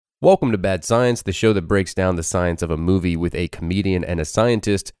Welcome to Bad Science, the show that breaks down the science of a movie with a comedian and a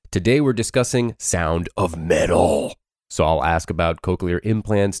scientist. Today we're discussing Sound of Metal. So I'll ask about cochlear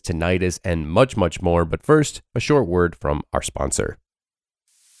implants, tinnitus, and much, much more. But first, a short word from our sponsor.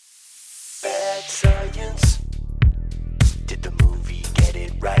 Bad science. Did the movie get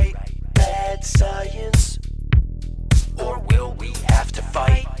it right? Bad science. Or will we have to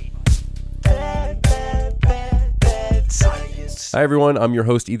fight? Bad science. Hi everyone, I'm your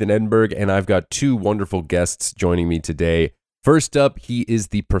host Ethan Edinburgh, and I've got two wonderful guests joining me today. First up, he is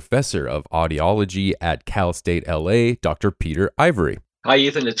the professor of audiology at Cal State LA, Dr. Peter Ivory. Hi,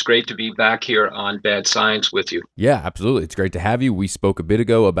 Ethan. It's great to be back here on Bad Science with you. Yeah, absolutely. It's great to have you. We spoke a bit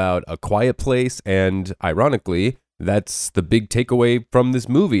ago about A Quiet Place, and ironically, that's the big takeaway from this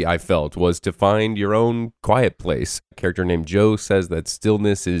movie, I felt, was to find your own quiet place. A character named Joe says that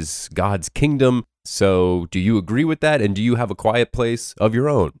stillness is God's kingdom. So do you agree with that? And do you have a quiet place of your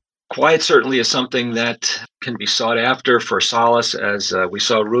own? Quiet certainly is something that can be sought after for solace, as we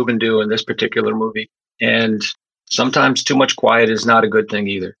saw Ruben do in this particular movie. And sometimes too much quiet is not a good thing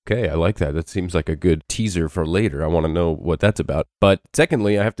either. Okay, I like that. That seems like a good teaser for later. I want to know what that's about. But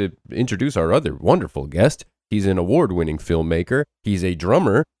secondly, I have to introduce our other wonderful guest. He's an award-winning filmmaker. He's a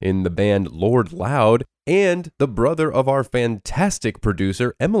drummer in the band Lord Loud and the brother of our fantastic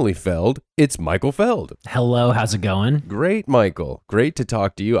producer, Emily Feld. It's Michael Feld. Hello, how's it going? Great, Michael. Great to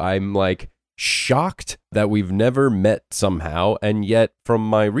talk to you. I'm shocked that we've never met somehow, and yet from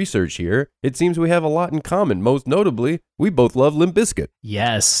my research here, it seems we have a lot in common. Most notably, we both love Limp Bizkit.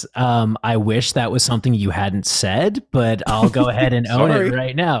 Yes, I wish that was something you hadn't said, but I'll go ahead and own it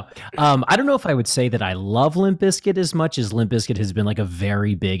right now. I don't know if I would say that I love Limp Bizkit as much as Limp Bizkit has been like a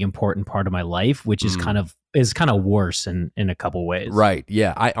very big, important part of my life, which is kind of worse in a couple ways. Right.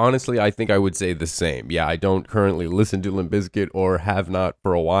 Yeah. I think I would say the same. Yeah. I don't currently listen to Limp Bizkit or have not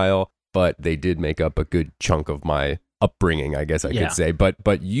for a while, but they did make up a good chunk of my upbringing, I guess I could say.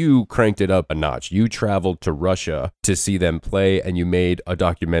 But you cranked it up a notch. You traveled to Russia to see them play, and you made a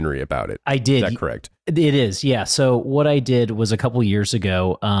documentary about it. I did. Is that correct? It is, yeah. So what I did was a couple years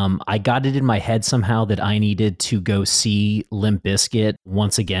ago, I got it in my head somehow that I needed to go see Limp Bizkit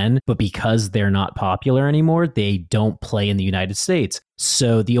once again, but because they're not popular anymore, they don't play in the United States.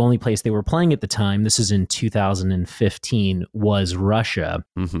 So the only place they were playing at the time, this is in 2015, was Russia.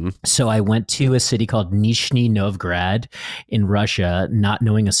 Mm-hmm. So I went to a city called Nizhny Novgorod in Russia, not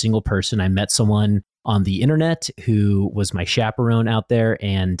knowing a single person. I met someone on the internet who was my chaperone out there,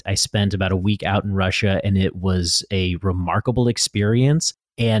 and I spent about a week out in Russia, and it was a remarkable experience.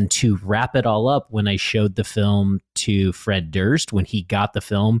 And to wrap it all up, when I showed the film to Fred Durst, when he got the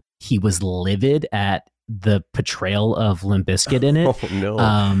film, he was livid at the portrayal of Limp Bizkit in it. Oh,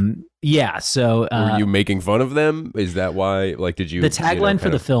 no. Yeah, so... were you making fun of them? Is that why, did you... The tagline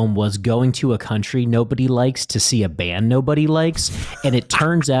for the film was going to a country nobody likes to see a band nobody likes. And it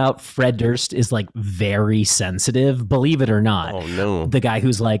turns out Fred Durst is, very sensitive, believe it or not. Oh, no. The guy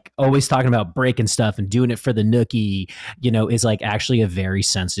who's, always talking about breaking stuff and doing it for the nookie, is, actually a very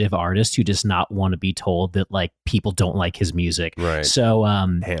sensitive artist who does not want to be told that, people don't like his music. Right. So,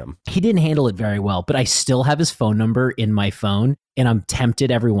 he didn't handle it very well, but I still have his phone number in my phone. And I'm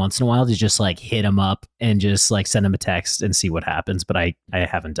tempted every once in a while to just hit him up and just send him a text and see what happens. But I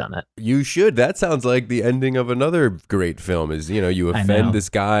haven't done it. You should. That sounds like the ending of another great film is, you offend this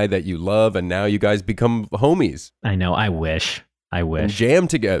guy that you love and now you guys become homies. I know. I wish. And jam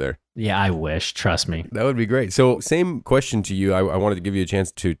together. Yeah, I wish. Trust me. That would be great. So same question to you. I wanted to give you a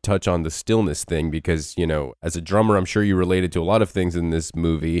chance to touch on the stillness thing because, as a drummer, I'm sure you related to a lot of things in this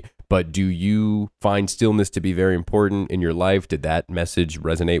movie. But do you find stillness to be very important in your life? Did that message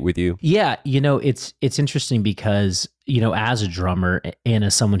resonate with you? Yeah, it's interesting because, as a drummer and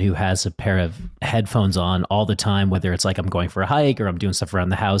as someone who has a pair of headphones on all the time, whether it's I'm going for a hike or I'm doing stuff around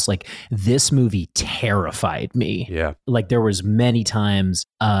the house, this movie terrified me. Yeah. There was many times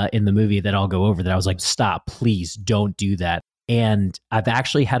in the movie that I'll go over that I was like, stop, please don't do that. And I've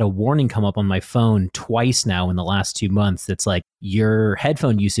actually had a warning come up on my phone twice now in the last 2 months. That's your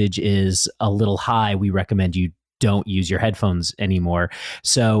headphone usage is a little high. We recommend you don't use your headphones anymore.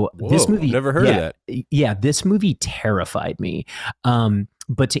 So this movie, never heard of that. Yeah, this movie terrified me.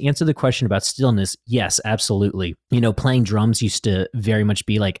 But to answer the question about stillness, yes, absolutely. Playing drums used to very much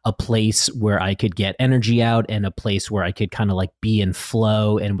be a place where I could get energy out and a place where I could kind of be in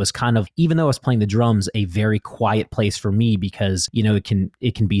flow, and was kind of, even though I was playing the drums, a very quiet place for me because, it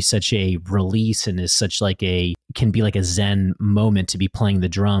can be such a release and is such can be a Zen moment to be playing the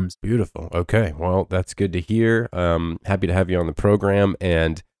drums. Beautiful. Okay. Well, that's good to hear. Happy to have you on the program.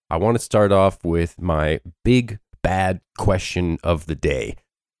 And I want to start off with my big bad question of the day.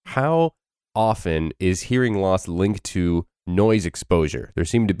 how often is hearing loss linked to noise exposure? There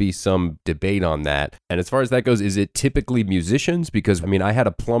seemed to be some debate on that. And as far as that goes, is it typically musicians? Because, I mean, I had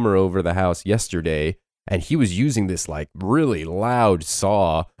a plumber over the house yesterday, and he was using this like really loud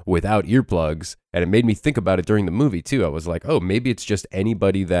saw without earplugs. And it made me think about it during the movie too. I was like, oh, maybe it's just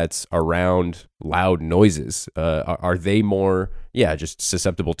anybody that's around loud noises. Are they more, just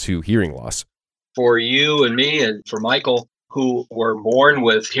susceptible to hearing loss? For you and me and for Michael, who were born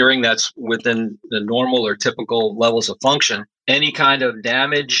with hearing that's within the normal or typical levels of function, any kind of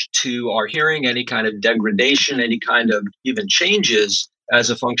damage to our hearing, any kind of degradation, any kind of even changes as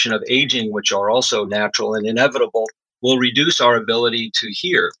a function of aging, which are also natural and inevitable, will reduce our ability to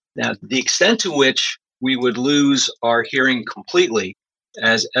hear. Now, the extent to which we would lose our hearing completely,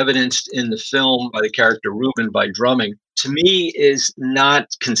 as evidenced in the film by the character Reuben by drumming, to me is not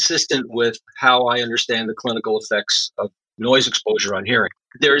consistent with how I understand the clinical effects of noise exposure on hearing.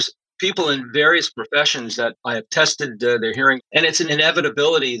 There's people in various professions that I have tested their hearing, and it's an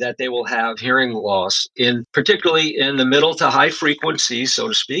inevitability that they will have hearing loss, particularly in the middle to high frequencies, so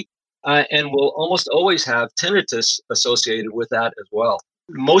to speak, and will almost always have tinnitus associated with that as well.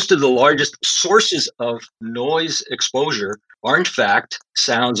 Most of the largest sources of noise exposure are, in fact,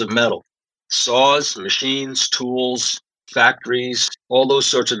 sounds of metal. Saws, machines, tools, factories, all those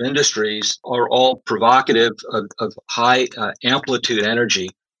sorts of industries are all provocative of high amplitude energy,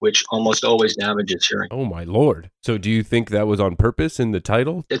 which almost always damages hearing. Oh, my Lord. So do you think that was on purpose in the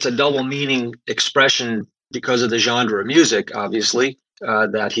title? It's a double meaning expression because of the genre of music, obviously,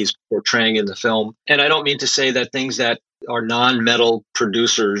 that he's portraying in the film. And I don't mean to say that things that are non-metal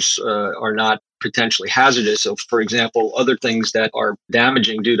producers are not potentially hazardous. So, for example, other things that are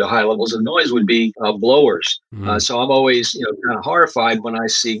damaging due to high levels of noise would be blowers. So I'm always, kind of horrified when I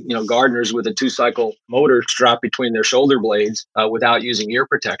see, gardeners with a 2-cycle motor strapped between their shoulder blades without using ear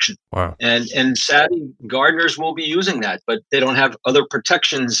protection. Wow. And sadly, gardeners will be using that, but they don't have other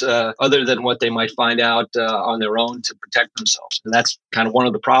protections other than what they might find out on their own to protect themselves. And that's kind of one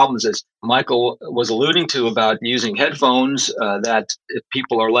of the problems, as Michael was alluding to, about using headphones, that if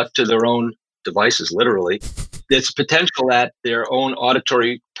people are left to their own devices, literally, it's potential that their own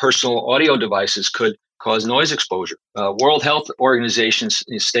auditory personal audio devices could cause noise exposure. World Health Organization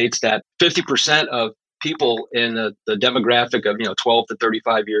states that 50% of people in the demographic of 12 to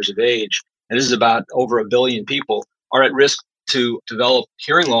 35 years of age, and this is about over 1 billion people, are at risk to develop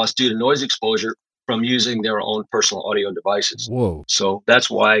hearing loss due to noise exposure from using their own personal audio devices. Whoa. So that's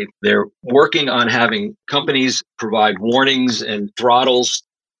why they're working on having companies provide warnings and throttles.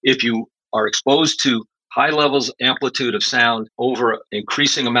 If you are exposed to high levels amplitude of sound over an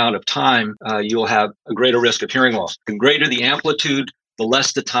increasing amount of time, you'll have a greater risk of hearing loss. The greater the amplitude, the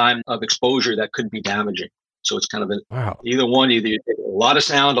less the time of exposure that could be damaging. So it's kind of either you take a lot of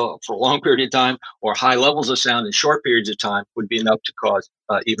sound for a long period of time, or high levels of sound in short periods of time would be enough to cause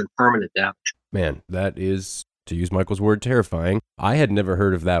even permanent damage. Man, that is, to use Michael's word, terrifying. I had never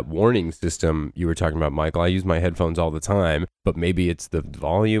heard of that warning system you were talking about, Michael. I use my headphones all the time, but maybe it's the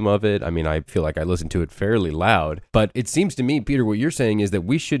volume of it. I mean, I feel like I listen to it fairly loud, but it seems to me, Peter, what you're saying is that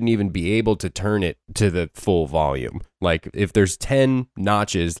we shouldn't even be able to turn it to the full volume. Like if there's 10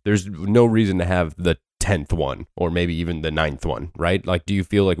 notches, there's no reason to have the 10th one, or maybe even the 9th one, right? Like, do you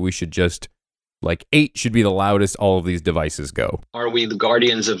feel like we should just, like 8 should be the loudest all of these devices go? Are we the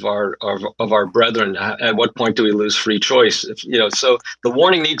guardians of our brethren? At what point do we lose free choice? So the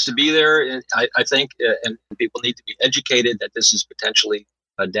warning needs to be there. I think, and people need to be educated that this is potentially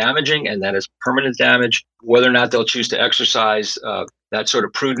damaging and that is permanent damage. Whether or not they'll choose to exercise that sort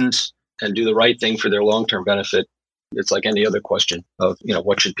of prudence and do the right thing for their long-term benefit, it's like any other question of,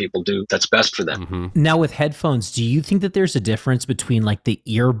 what should people do that's best for them. Mm-hmm. Now with headphones, do you think that there's a difference between like the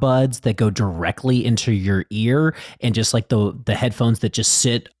earbuds that go directly into your ear and just like the headphones that just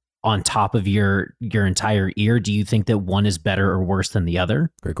sit on top of your entire ear? Do you think that one is better or worse than the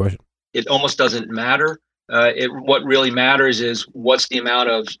other? Great question. It almost doesn't matter. What really matters is what's the amount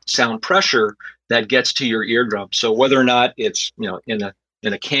of sound pressure that gets to your eardrum. So whether or not it's,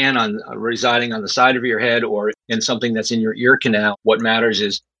 in a can residing on the side of your head or in something that's in your ear canal, what matters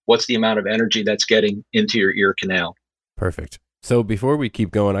is what's the amount of energy that's getting into your ear canal. Perfect. So before we keep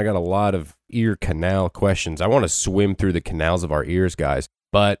going, I got a lot of ear canal questions. I want to swim through the canals of our ears, guys.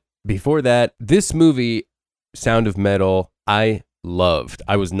 But before that, this movie, Sound of Metal, I loved.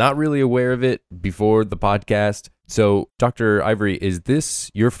 I was not really aware of it before the podcast. So, Dr. Ivory, is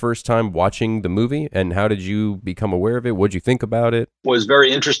this your first time watching the movie? And how did you become aware of it? What did you think about it? Was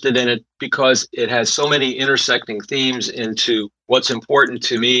very interested in it because it has so many intersecting themes into what's important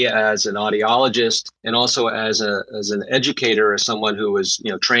to me as an audiologist and also as an educator, as someone who is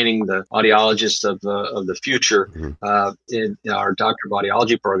training the audiologists of the future in our Doctor of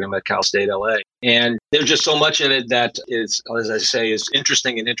Audiology program at Cal State LA. And there's just so much in it that is, as I say, is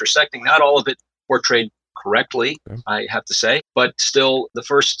interesting and intersecting. Not all of it portrayed correctly, I have to say, but still the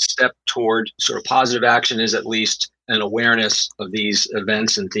first step toward sort of positive action is at least an awareness of these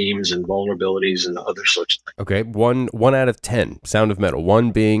events and themes and vulnerabilities and other sorts of things. Okay, one out of 10, Sound of Metal.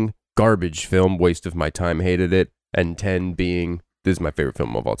 1 being garbage film, waste of my time, hated it, and 10 being this is my favorite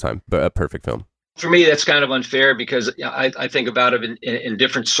film of all time, but a perfect film. For me, that's kind of unfair because I think about it in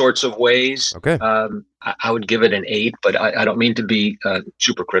different sorts of ways. Okay. I would give it an 8, but I don't mean to be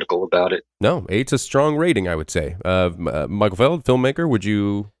super critical about it. No, 8's a strong rating, I would say. Michael Feld, filmmaker, would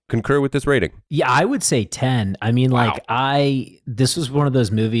you concur with this rating? Yeah, I would say 10. I mean, Wow. this was one of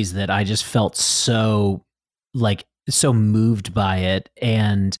those movies that I just felt so moved by it.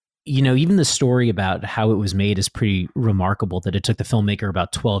 And even the story about how it was made is pretty remarkable, that it took the filmmaker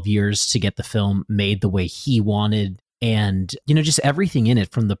about 12 years to get the film made the way he wanted. And, just everything in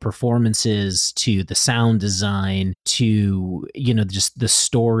it, from the performances to the sound design to, just the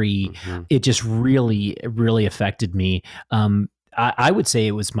story, it just really, really affected me. I would say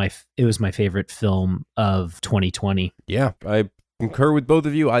it was my favorite film of 2020. Yeah, I concur with both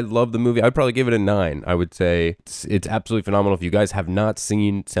of you. I love the movie. I'd probably give it a 9. I would say it's absolutely phenomenal. If you guys have not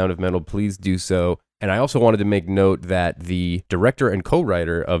seen Sound of Metal, please do so. And I also wanted to make note that the director and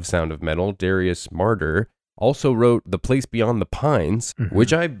co-writer of Sound of Metal, Darius Marder, also wrote The Place Beyond the Pines,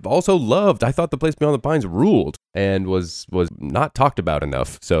 which I also loved. I thought The Place Beyond the Pines ruled and was not talked about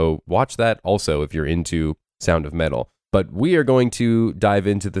enough. So watch that also if you're into Sound of Metal. But we are going to dive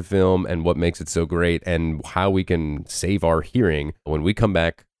into the film and what makes it so great and how we can save our hearing when we come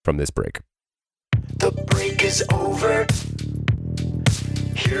back from this break. The break is over.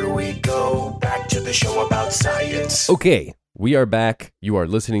 Here we go, back to the show about science. Okay, we are back. You are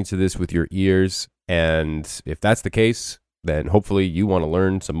listening to this with your ears. And if that's the case, then hopefully you want to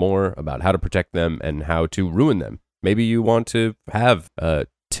learn some more about how to protect them and how to ruin them. Maybe you want to have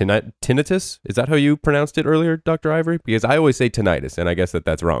tinnitus? Is that how you pronounced it earlier, Dr. Ivory? Because I always say tinnitus, and I guess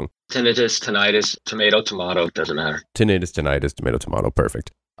that's wrong. Tinnitus, tomato, tomato, doesn't matter. Tinnitus, tomato, tomato,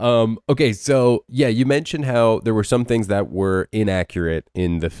 perfect. Okay, so yeah, you mentioned how there were some things that were inaccurate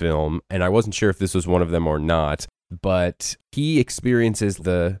in the film, and I wasn't sure if this was one of them or not, but he experiences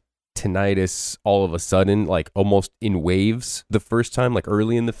the tinnitus all of a sudden, like almost in waves the first time, like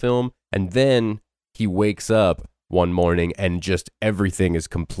early in the film, and then he wakes up one morning and just everything is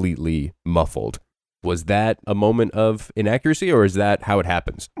completely muffled. Was that a moment of inaccuracy, or is that how it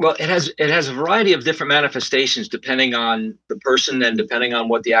happens? Well, it has a variety of different manifestations depending on the person and depending on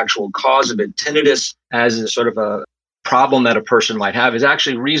what the actual cause of it. Tinnitus as a sort of a problem that a person might have is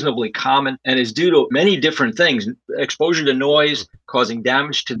actually reasonably common and is due to many different things. Exposure to noise causing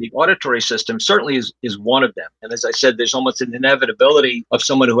damage to the auditory system certainly is one of them. And as I said, there's almost an inevitability of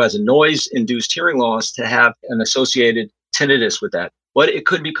someone who has a noise-induced hearing loss to have an associated tinnitus with that. But it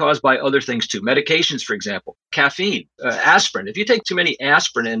could be caused by other things too. Medications, for example, caffeine, aspirin. If you take too many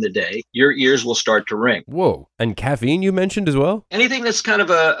aspirin in the day, your ears will start to ring. Whoa. And caffeine you mentioned as well? Anything that's kind of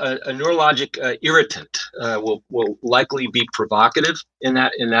a neurologic irritant will likely be provocative in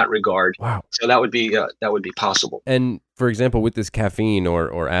that regard. Wow. So that would be possible. And for example, with this caffeine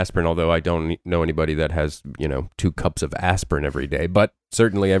or aspirin, although I don't know anybody that has, 2 cups of aspirin every day, but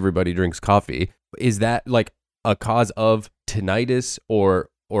certainly everybody drinks coffee. Is that like a cause of tinnitus, or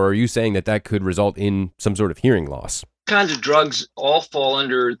are you saying that could result in some sort of hearing loss? Kinds of drugs all fall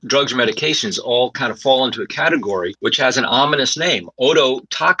under drugs or medications all kind of fall into a category which has an ominous name,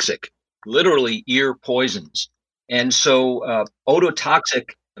 ototoxic, literally ear poisons. And so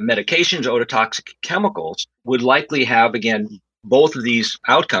ototoxic medications, ototoxic chemicals would likely have, again, both of these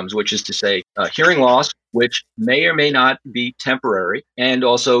outcomes, which is to say hearing loss, which may or may not be temporary, and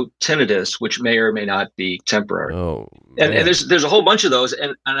also tinnitus, which may or may not be temporary. Oh, and there's a whole bunch of those.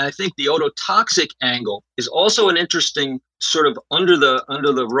 And I think the ototoxic angle is also an interesting sort of under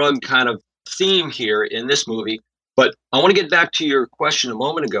the rug kind of theme here in this movie. But I want to get back to your question a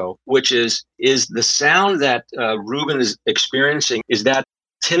moment ago, which is the sound that Ruben is experiencing, is that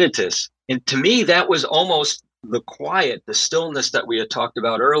tinnitus? And to me, that was almost the quiet, the stillness that we had talked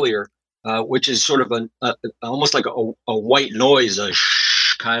about earlier, which is sort of almost like a white noise, a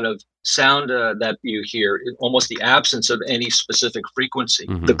shh kind of sound that you hear, almost the absence of any specific frequency.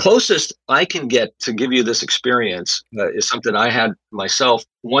 Mhm. The closest I can get to give you this experience is something I had myself.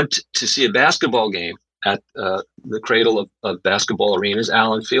 Went to see a basketball game at the cradle of basketball arenas,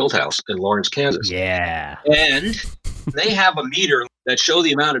 Allen Fieldhouse in Lawrence, Kansas. Yeah. And they have a meter that show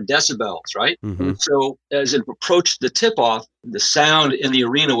the amount of decibels, right? Mhm. So as it approached the tip-off, the sound in the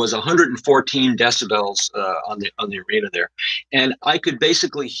arena was 114 decibels on the arena there. And I could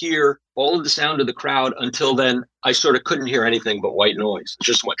basically hear all of the sound of the crowd until then. I sort of couldn't hear anything but white noise. It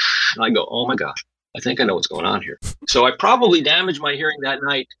just went, shh, and I go, oh my gosh, I think I know what's going on here. So I probably damaged my hearing that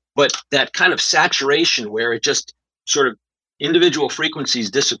night, but that kind of saturation where it just sort of individual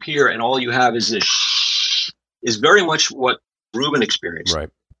frequencies disappear and all you have is this shh is very much what Ruben experienced. Right.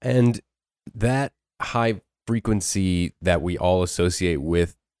 And that high frequency that we all associate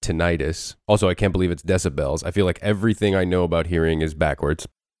with tinnitus, also, I can't believe it's decibels. I feel like everything I know about hearing is backwards.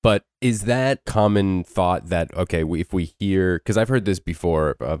 But is that common thought that, okay, if we hear, because I've heard this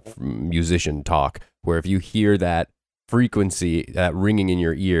before, musician talk, where if you hear that frequency, that ringing in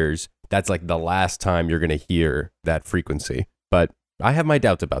your ears, that's like the last time you're going to hear that frequency. But I have my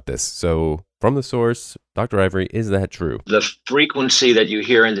doubts about this. So from the source, Dr. Ivory, is that true? The frequency that you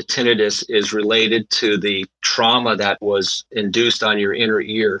hear in the tinnitus is related to the trauma that was induced on your inner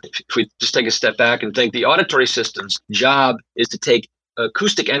ear. If we just take a step back and think, the auditory system's job is to take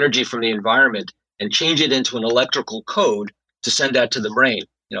acoustic energy from the environment and change it into an electrical code to send that to the brain.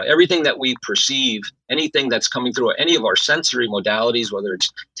 You know, everything that we perceive, anything that's coming through any of our sensory modalities, whether it's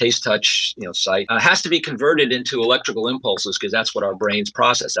taste, touch, sight, has to be converted into electrical impulses because that's what our brains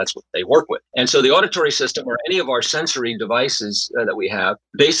process. That's what they work with. And so the auditory system or any of our sensory devices that we have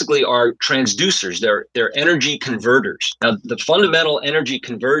basically are transducers. They're energy converters. Now, the fundamental energy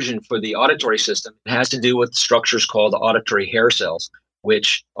conversion for the auditory system has to do with structures called the auditory hair cells,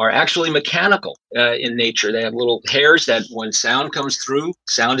 which are actually mechanical in nature. They have little hairs that when sound comes through,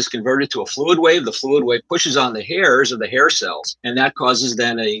 sound is converted to a fluid wave. The fluid wave pushes on the hairs of the hair cells, and that causes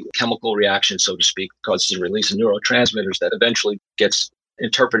then a chemical reaction, so to speak, causes a release of neurotransmitters that eventually gets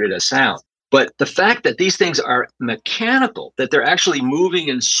interpreted as sound. But the fact that these things are mechanical, that they're actually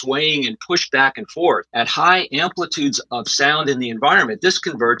moving and swaying and pushed back and forth at high amplitudes of sound in the environment, this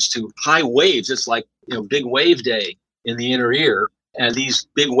converts to high waves. It's like, big wave day in the inner ear. And these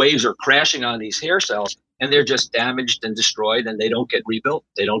big waves are crashing on these hair cells, and they're just damaged and destroyed, and they don't get rebuilt.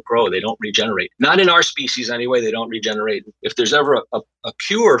 They don't grow. They don't regenerate. Not in our species anyway. They don't regenerate. If there's ever a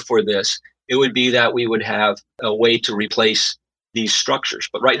cure for this, it would be that we would have a way to replace these structures.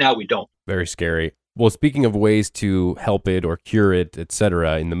 But right now we don't. Very scary. Well, speaking of ways to help it or cure it,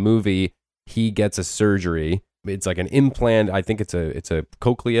 etc., in the movie, he gets a surgery. It's like an implant. I think it's a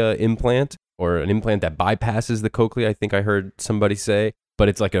cochlea implant, or an implant that bypasses the cochlea, I think I heard somebody say. But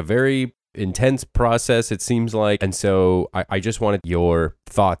it's like a very intense process, it seems like. And so I just wanted your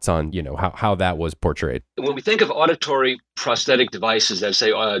thoughts on, how that was portrayed. When we think of auditory prosthetic devices, that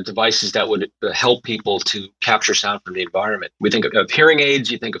say devices that would help people to capture sound from the environment, we think of hearing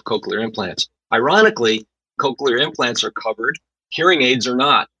aids, you think of cochlear implants. Ironically, cochlear implants are covered, hearing aids are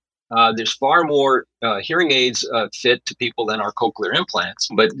not. There's far more hearing aids fit to people than are cochlear implants.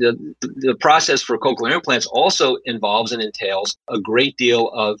 But the process for cochlear implants also involves and entails a great deal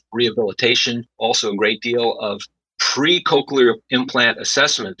of rehabilitation, also a great deal of pre-cochlear implant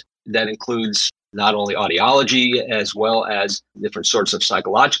assessment that includes not only audiology as well as different sorts of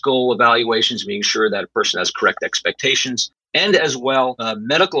psychological evaluations, being sure that a person has correct expectations, and as well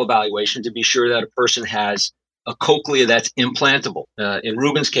medical evaluation to be sure that a person has a cochlea that's implantable. In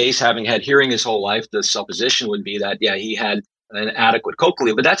Ruben's case, having had hearing his whole life, the supposition would be that, he had an adequate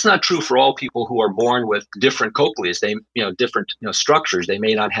cochlea, but that's not true for all people who are born with different cochleas. They, different structures. They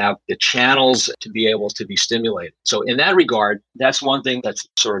may not have the channels to be able to be stimulated. So in that regard, that's one thing that's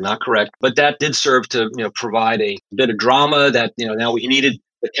sort of not correct, but that did serve to, provide a bit of drama that, now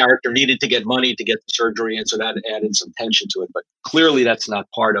the character needed to get money to get the surgery. And so that added some tension to it, but clearly that's not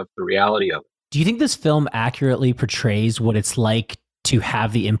part of the reality of it. Do you think this film accurately portrays what it's like to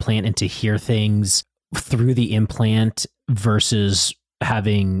have the implant and to hear things through the implant versus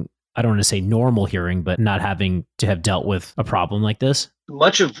having, I don't want to say normal hearing, but not having to have dealt with a problem like this?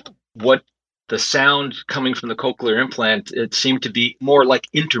 Much of what the sound coming from the cochlear implant, it seemed to be more like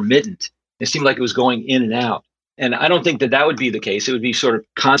intermittent. It seemed like it was going in and out. And I don't think that would be the case. It would be sort of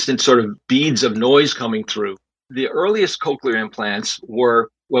constant sort of beads of noise coming through. The earliest cochlear implants were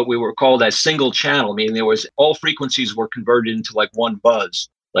what we were called as single channel, meaning all frequencies were converted into like one buzz.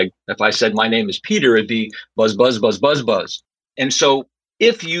 Like if I said my name is Peter, it'd be buzz, buzz, buzz, buzz, buzz. And so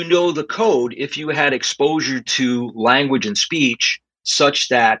if you know the code, if you had exposure to language and speech, such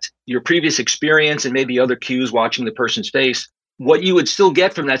that your previous experience and maybe other cues watching the person's face, what you would still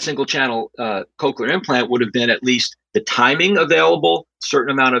get from that single channel cochlear implant would have been at least the timing available,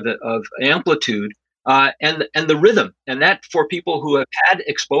 certain amount of amplitude, and the rhythm. And that, for people who have had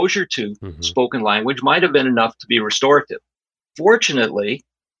exposure to spoken language, might have been enough to be restorative. Fortunately,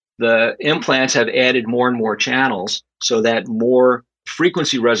 the implants have added more and more channels so that more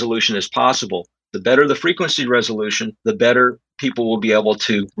frequency resolution is possible. The better the frequency resolution, the better people will be able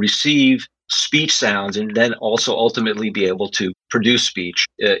to receive speech sounds and then also ultimately be able to produce speech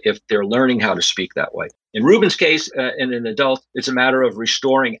if they're learning how to speak that way. In Ruben's case, in an adult, it's a matter of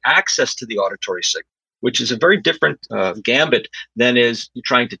restoring access to the auditory signal, which is a very different gambit than is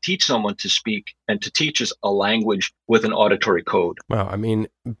trying to teach someone to speak and to teach us a language with an auditory code. Wow. I mean,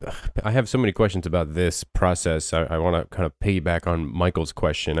 I have so many questions about this process. I want to kind of piggyback on Michael's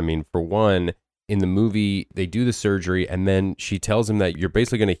question. I mean, for one, in the movie, they do the surgery and then she tells him that you're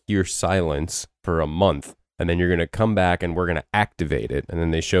basically going to hear silence for a month. And then you're going to come back and we're going to activate it. And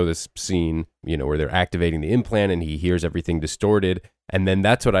then they show this scene, where they're activating the implant and he hears everything distorted. And then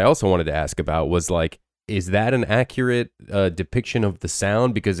that's what I also wanted to ask about was like, is that an accurate depiction of the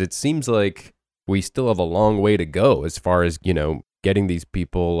sound? Because it seems like we still have a long way to go as far as, getting these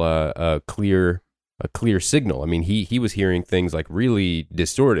people a clear signal. I mean, he was hearing things like really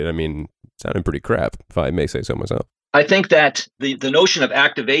distorted. I mean, sounding pretty crap, if I may say so myself. I think that the notion of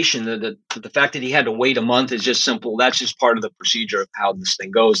activation, the fact that he had to wait a month is just simple. That's just part of the procedure of how this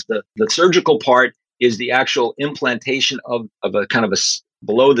thing goes. The surgical part is the actual implantation of a kind of a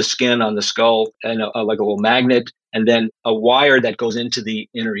below the skin on the skull and like a little magnet, and then a wire that goes into the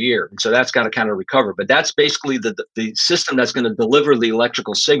inner ear. And so that's got to kind of recover. But that's basically the system that's going to deliver the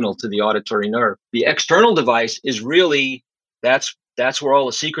electrical signal to the auditory nerve. The external device is really, that's where all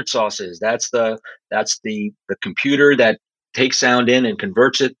the secret sauce is. That's the computer that takes sound in and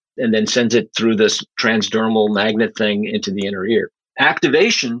converts it and then sends it through this transdermal magnet thing into the inner ear.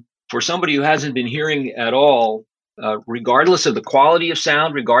 Activation, for somebody who hasn't been hearing at all, regardless of the quality of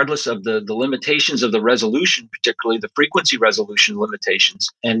sound, regardless of the limitations of the resolution, particularly the frequency resolution limitations.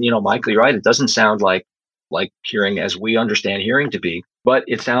 And, Michael, you're right. It doesn't sound like hearing as we understand hearing to be, but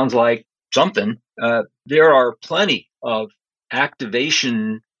it sounds like something. There are plenty of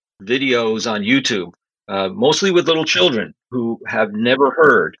activation videos on YouTube, mostly with little children who have never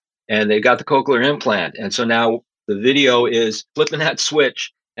heard, and they've got the cochlear implant. And so now the video is flipping that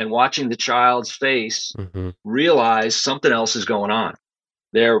switch and watching the child's face realize something else is going on.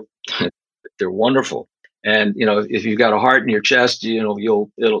 They're wonderful, and if you've got a heart in your chest, it'll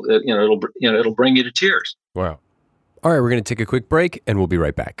bring you to tears. Wow! All right, we're going to take a quick break, and we'll be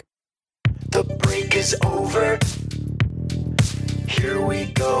right back. The break is over. Here we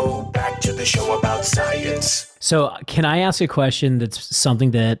go, back to the show about science. So, can I ask a question that's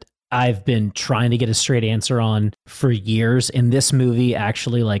something that I've been trying to get a straight answer on for years, and this movie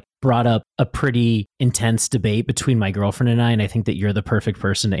actually brought up a pretty intense debate between my girlfriend and I think that you're the perfect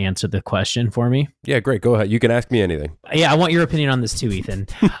person to answer the question for me. Yeah, great. Go ahead. You can ask me anything. Yeah, I want your opinion on this too, Ethan.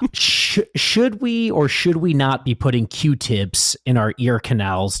 Should we or should we not be putting Q-tips in our ear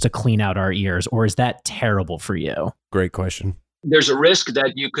canals to clean out our ears, or is that terrible for you? Great question. There's a risk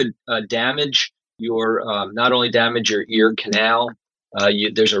that you could damage your, not only damage your ear canal,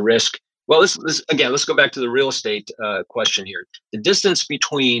 there's a risk. Well, let's go back to the real estate question here. The distance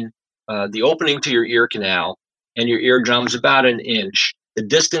between the opening to your ear canal and your eardrum is about an inch. The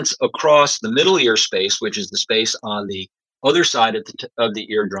distance across the middle ear space, which is the space on the other side of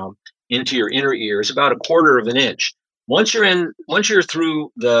the eardrum, into your inner ear is about a quarter of an inch. Once you're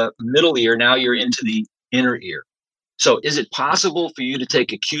through the middle ear, now you're into the inner ear. So is it possible for you to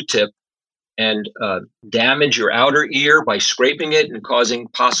take a Q-tip and damage your outer ear by scraping it and causing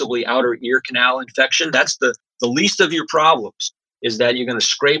possibly outer ear canal infection? That's the least of your problems, is that you're going to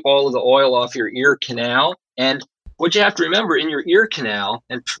scrape all of the oil off your ear canal. And what you have to remember, in your ear canal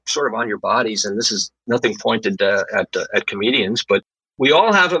and sort of on your bodies, and this is nothing pointed at comedians, but we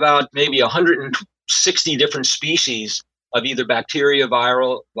all have about maybe 160 different species of either bacteria,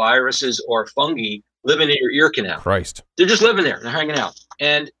 viruses, or fungi living in your ear canal. Christ. They're just living there. They're hanging out.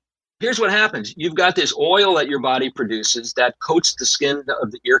 And here's what happens. You've got this oil that your body produces that coats the skin of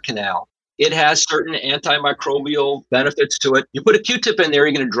the ear canal. It has certain antimicrobial benefits to it. You put a Q-tip in there,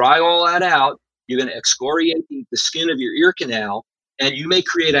 you're going to dry all that out. You're going to excoriate the skin of your ear canal, and you may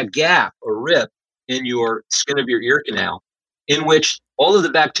create a gap or rip in your skin of your ear canal in which all of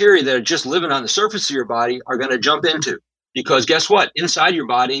the bacteria that are just living on the surface of your body are going to jump into. Because guess what? Inside your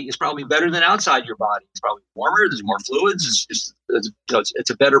body is probably better than outside your body. It's probably warmer. There's more fluids. It's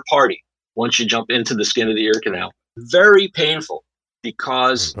a better party once you jump into the skin of the ear canal. Very painful.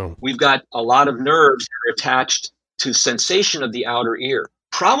 because Oh. we've got a lot of nerves that are attached to sensation of the outer ear.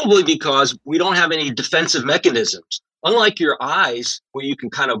 Probably because we don't have any defensive mechanisms. Unlike your eyes, where you can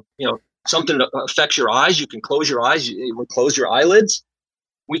kind of, something affects your eyes, you can close your eyes, you close your eyelids.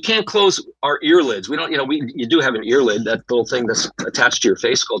 We can't close our ear lids. We don't, you do have an ear lid, that little thing that's attached to your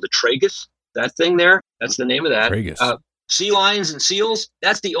face called the tragus. That thing there, that's the name of that. Tragus. Sea lions and seals,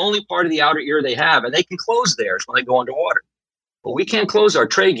 that's the only part of the outer ear they have, and they can close theirs when they go underwater. But we can't close our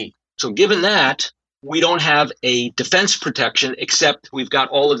trachea. So given that, we don't have a defense protection, except we've got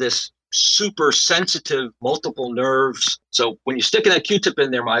all of this super sensitive multiple nerves. So when you're sticking that Q-tip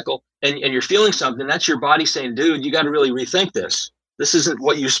in there, Michael, and you're feeling something, that's your body saying, dude, you got to really rethink this. This isn't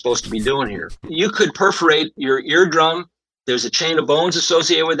what you're supposed to be doing here. You could perforate your eardrum. There's a chain of bones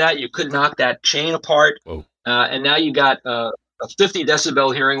associated with that. You could knock that chain apart. And now you got a 50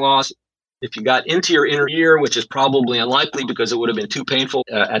 decibel hearing loss. If you got into your inner ear, which is probably unlikely because it would have been too painful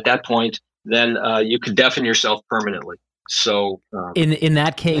at that point, then you could deafen yourself permanently. So in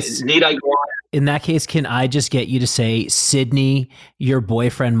that case, need I go on? In that case, can I just get you to say, Sydney, your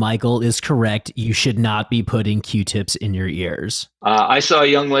boyfriend Michael is correct. You should not be putting Q-tips in your ears. I saw a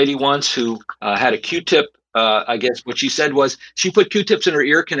young lady once who had a Q-tip. I guess what she said was she put Q-tips in her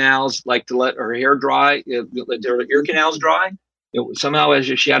ear canals, like to let her hair dry, let her ear canals dry. Somehow, as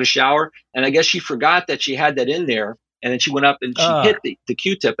she had a shower, and I guess she forgot that she had that in there. And then she went up and she hit the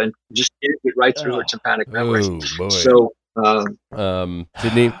Q-tip and just hit it right through her tympanic membrane. Oh, boy. So,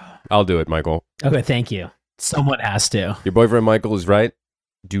 Sydney, I'll do it, Michael. Okay, thank you. Someone has to. Your boyfriend Michael is right.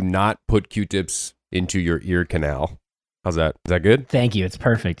 Do not put Q-tips into your ear canal. How's that? Is that good? Thank you. It's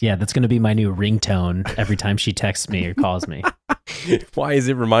perfect. Yeah, that's going to be my new ringtone every time she texts me or calls me. Why is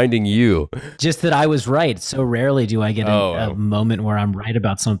it reminding you? Just that I was right. So rarely do I get a moment where I'm right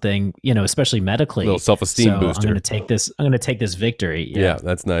about something, especially medically. A little self-esteem booster. I'm going to take this victory. Yeah,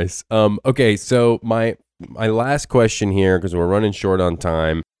 that's nice. Okay, so my last question here, because we're running short on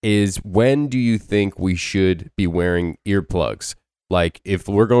time, is when do you think we should be wearing earplugs? Like if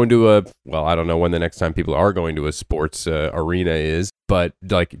we're going to I don't know when the next time people are going to a sports arena is, but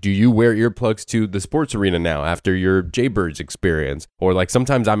like, do you wear earplugs to the sports arena now after your Jaybirds experience? Or like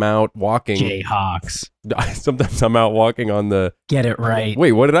sometimes I'm out walking. Jayhawks. Sometimes I'm out walking on the... Get it right.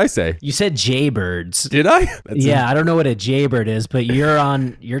 Wait, what did I say? You said Jaybirds. Did I? I don't know what a Jaybird is, but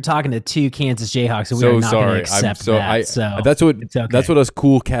you're talking to two Kansas Jayhawks, and we are not going to accept that. That's what us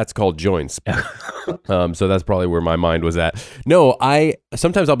cool cats call joints. So that's probably where my mind was at. No,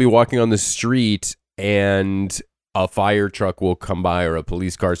 sometimes I'll be walking on the street and a fire truck will come by or a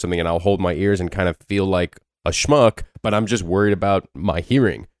police car or something, and I'll hold my ears and kind of feel like a schmuck, but I'm just worried about my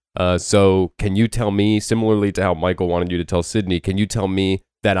hearing. So can you tell me, similarly to how Michael wanted you to tell Sydney, can you tell me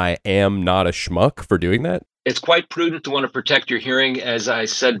that I am not a schmuck for doing that? It's quite prudent to want to protect your hearing. As I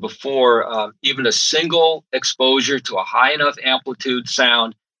said before, even a single exposure to a high enough amplitude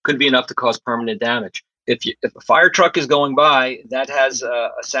sound could be enough to cause permanent damage. If a fire truck is going by, that has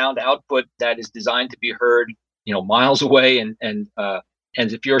a sound output that is designed to be heard, miles away, and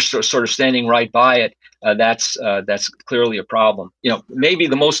if you're sort of standing right by it, that's clearly a problem. Maybe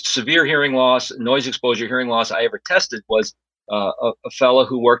the most severe hearing loss, noise exposure hearing loss I ever tested was a fellow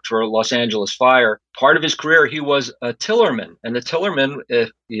who worked for Los Angeles Fire. Part of his career, he was a tillerman, and the tillerman,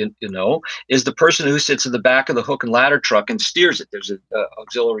 is the person who sits in the back of the hook and ladder truck and steers it. There's an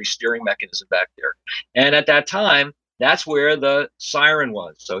auxiliary steering mechanism back there, and at that time, that's where the siren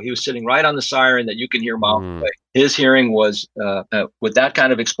was. So he was sitting right on the siren that you can hear miles away. His hearing was, with that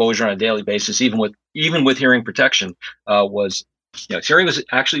kind of exposure on a daily basis, even with hearing protection, his hearing was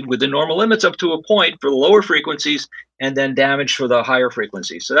actually within normal limits up to a point for the lower frequencies, and then damage for the higher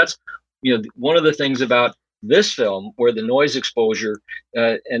frequencies. So that's one of the things about this film, where the noise exposure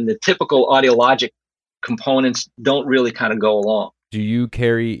and the typical audiologic components don't really kind of go along. Do you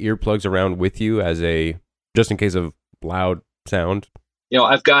carry earplugs around with you just in case of loud sound?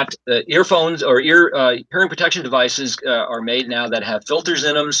 I've got earphones or hearing protection devices are made now that have filters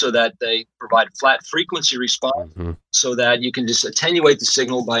in them so that they provide flat frequency response, so that you can just attenuate the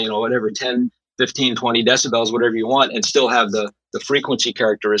signal by, whatever, 10, 15, 20 decibels, whatever you want, and still have the frequency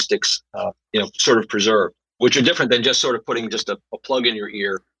characteristics, sort of preserved, which are different than just sort of putting just a plug in your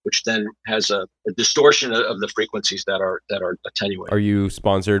ear, which then has a distortion of the frequencies that are attenuated. Are you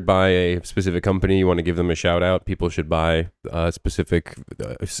sponsored by a specific company? You want to give them a shout out? People should buy specific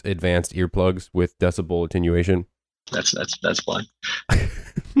advanced earplugs with decibel attenuation. That's fine.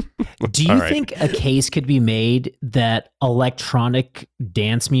 Do you think a case could be made that electronic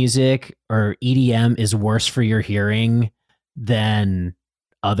dance music or EDM is worse for your hearing than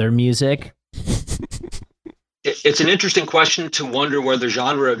other music? It's an interesting question to wonder whether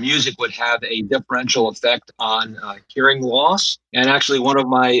genre of music would have a differential effect on hearing loss. And actually, one of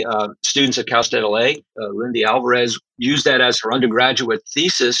my students at Cal State LA, Lindy Alvarez, used that as her undergraduate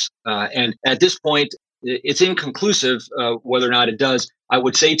thesis. And at this point, it's inconclusive whether or not it does. I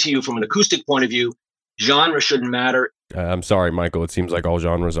would say to you, from an acoustic point of view, genre shouldn't matter. I'm sorry, Michael. It seems like all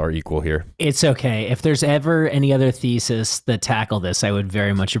genres are equal here. It's okay. If there's ever any other thesis that tackle this, I would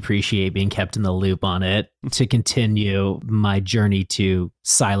very much appreciate being kept in the loop on it to continue my journey to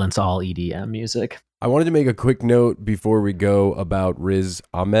silence all EDM music. I wanted to make a quick note before we go about Riz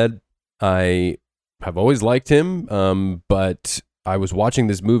Ahmed. I have always liked him, but I was watching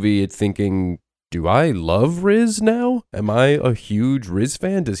this movie thinking, do I love Riz now? Am I a huge Riz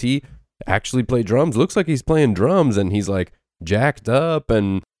fan? Does he actually play drums? Looks like he's playing drums and he's like jacked up.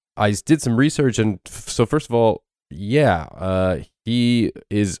 And I did some research, and so first of all, he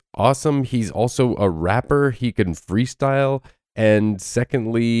is awesome. He's also a rapper. He can freestyle. And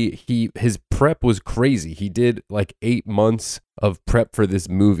secondly, his prep was crazy. He did like 8 months of prep for this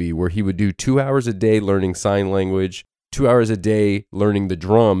movie where he would do 2 hours a day learning sign language, 2 hours a day learning the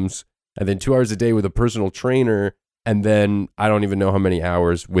drums, and then 2 hours a day with a personal trainer. And then I don't even know how many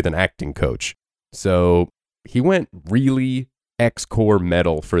hours with an acting coach. So he went really X-core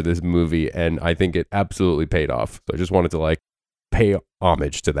metal for this movie, and I think it absolutely paid off. So I just wanted to like pay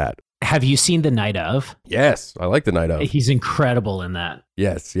homage to that. Have you seen The Night Of? Yes, I like The Night Of. He's incredible in that.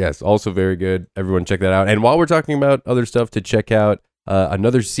 Yes. Also very good. Everyone check that out. And while we're talking about other stuff to check out,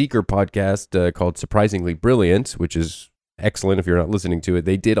 another Seeker podcast called Surprisingly Brilliant, which is excellent if you're not listening to it.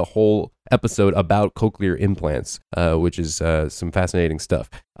 They did a whole episode about cochlear implants, which is some fascinating stuff.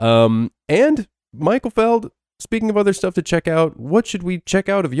 And Michael Feld, speaking of other stuff to check out, what should we check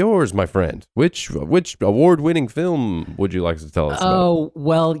out of yours, my friend? Which award-winning film would you like to tell us about? Oh,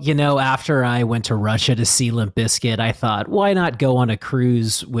 well, after I went to Russia to see Limp Bizkit, I thought, why not go on a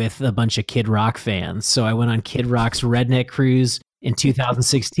cruise with a bunch of Kid Rock fans? So I went on Kid Rock's Redneck Cruise in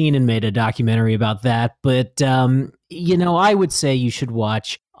 2016 and made a documentary about that. But, I would say you should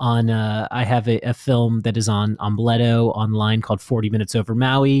watch I have a film that is on Ombletto online called 40 Minutes Over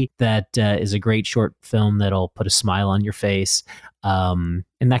Maui. That is a great short film that'll put a smile on your face. And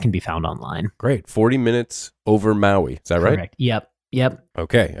that can be found online. Great. 40 Minutes Over Maui. Is that right? Correct. Yep.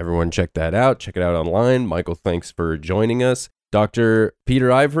 Okay. Everyone check that out. Check it out online. Michael, thanks for joining us. Dr. Peter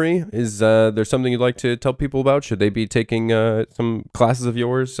Ivory, is there something you'd like to tell people about? Should they be taking some classes of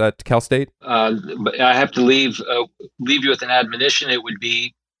yours at Cal State? But I have to leave you with an admonition. It would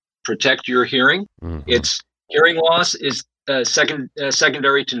be protect your hearing. Mm-hmm. It's hearing loss is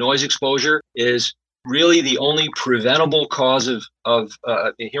secondary to noise exposure, is really the only preventable cause of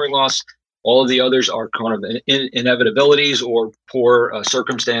hearing loss. All of the others are kind of inevitabilities or poor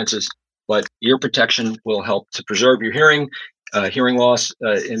circumstances, but ear protection will help to preserve your hearing. Hearing loss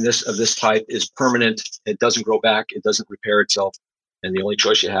of this type is permanent. It doesn't grow back. It doesn't repair itself. And the only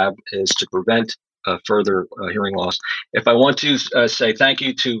choice you have is to prevent further hearing loss. If I want to say thank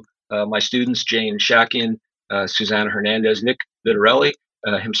you to my students, Jane Shakin, Susanna Hernandez, Nick Vitarelli,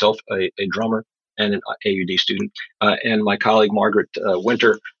 himself a drummer and an AUD student, and my colleague Margaret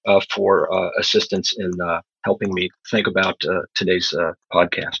Winter for assistance in helping me think about today's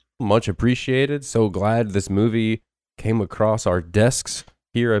podcast. Much appreciated. So glad this movie came across our desks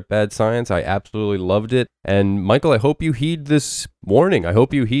here at Bad Science. I absolutely loved it. And Michael, I hope you heed this warning. I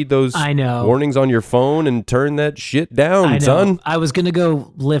hope you heed those warnings on your phone and turn that shit down, son. I was going to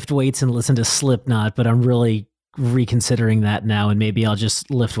go lift weights and listen to Slipknot, but I'm really reconsidering that now, and maybe I'll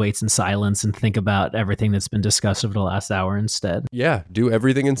just lift weights in silence and think about everything that's been discussed over the last hour instead. Yeah, do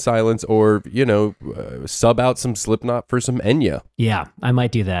everything in silence, or, sub out some Slipknot for some Enya. Yeah, I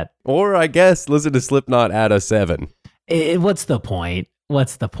might do that. Or I guess listen to Slipknot at a 7. What's the point?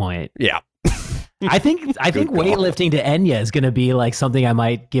 Yeah. I think weightlifting to Enya is going to be like something I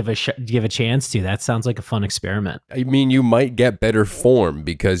might give a chance to. That sounds like a fun experiment. I mean, you might get better form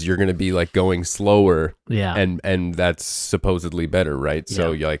because you're going to be like going slower. Yeah. And that's supposedly better, right? Yeah.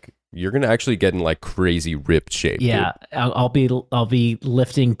 So you're going to actually get in like crazy ripped shape. Yeah. I'll be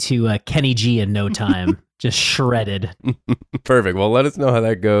lifting to Kenny G in no time. Just shredded. Perfect. Well, let us know how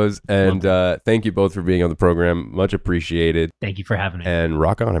that goes. And thank you both for being on the program. Much appreciated. Thank you for having me. And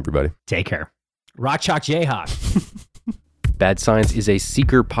rock on, everybody. Take care. Rock Chalk Jayhawk. Bad Science is a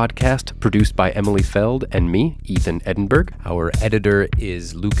Seeker podcast produced by Emily Feld and me, Ethan Edinburgh. Our editor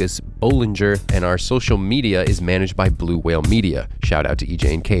is Lucas Bollinger, and our social media is managed by Blue Whale Media. Shout out to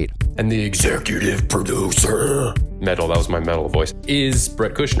EJ and Kate. And the executive producer metal, that was my metal voice, is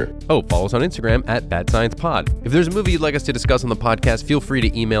Brett Kushner. Oh, follow us on Instagram at Bad Science Pod. If there's a movie you'd like us to discuss on the podcast, feel free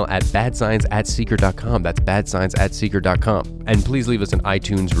to email at badscience@seeker.com. That's badscience@seeker.com. And please leave us an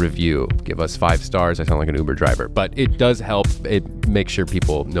iTunes review. Give us 5 stars. I sound like an Uber driver, but it does help. It makes sure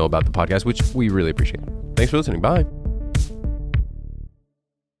people know about the podcast, which we really appreciate. Thanks for listening. Bye.